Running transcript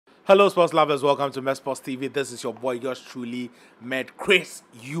Hello, sports lovers. Welcome to Sports TV. This is your boy, yours truly, met Chris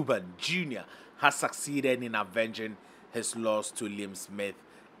Eubank Jr. has succeeded in avenging his loss to Liam Smith,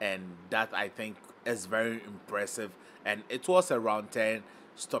 and that I think is very impressive. And it was a round 10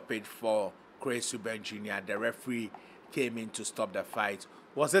 stoppage for Chris Eubank Jr. The referee came in to stop the fight.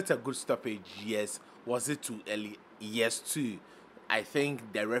 Was it a good stoppage? Yes. Was it too early? Yes, too. I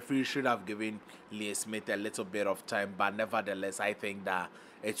think the referee should have given Liam Smith a little bit of time, but nevertheless, I think that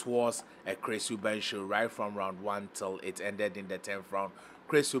it was a Chris Eubank show right from round 1 till it ended in the 10th round.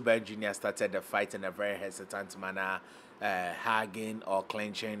 Chris Eubank Jr. started the fight in a very hesitant manner, hugging or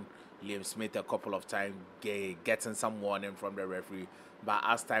clenching Liam Smith a couple of times, getting some warning from the referee. But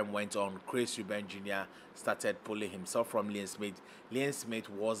as time went on, Chris Eubank Jr. started pulling himself from Liam Smith. Liam Smith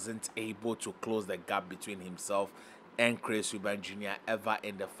wasn't able to close the gap between himself and Chris Eubank Jr. ever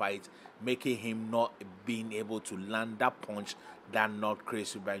in the fight, making him not being able to land that punch that knocked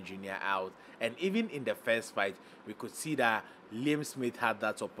Chris Eubank Jr. out. And even in the first fight, we could see that Liam Smith had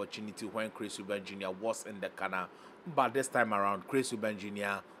that opportunity when Chris Eubank Jr. was in the corner. But this time around, Chris Eubank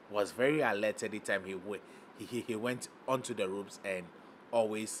Jr. was very alert every time he went onto the ropes and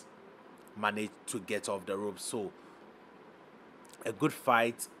always managed to get off the ropes. So a good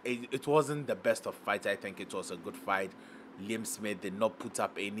fight. It wasn't the best of fights. I think it was a good fight. Liam Smith did not put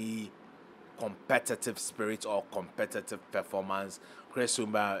up any competitive spirit or competitive performance. Chris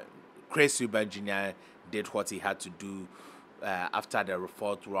Eubank Jr. did what he had to do after the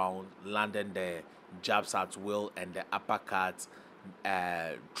fourth round, landing the jabs at will and the uppercuts,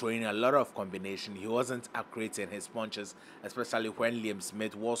 throwing a lot of combination. He wasn't accurate in his punches, especially when Liam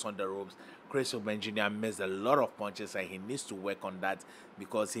Smith was on the ropes. Chris Eubank Jr. missed a lot of punches, and he needs to work on that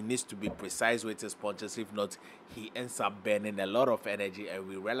because he needs to be precise with his punches. If not, he ends up burning a lot of energy, and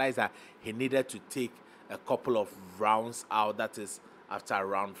we realized that he needed to take a couple of rounds out. That is, after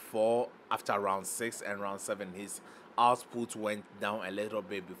round 4, after round 6 and round 7, his output went down a little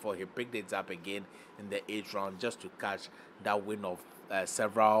bit before he picked it up again in the 8th round just to catch that win of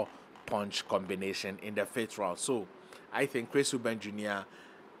several punch combination in the 5th round. So I think Chris Eubank Jr.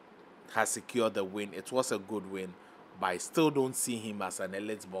 has secured the win. It was a good win, but I still don't see him as an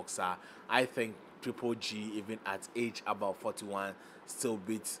elite boxer. I think Triple G, even at age about 41, still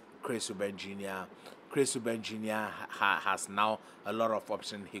beats Chris Eubank Jr. Chris Eubank Jr. has now a lot of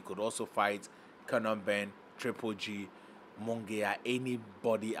options. He could also fight Conor Ben, Triple G, Munguia,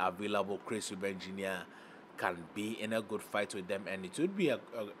 anybody available. Chris Eubank Jr. can be in a good fight with them, and it would be a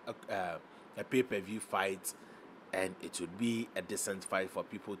pay-per-view fight, and it would be a decent fight for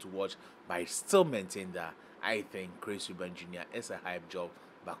people to watch. But I still maintain that I think Chris Eubank Jr. is a hype job,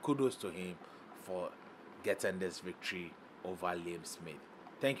 but kudos to him for getting this victory over Liam Smith.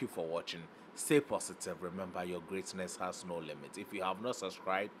 Thank you for watching. Stay positive. Remember, your greatness has no limit. If you have not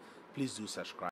subscribed, please do subscribe.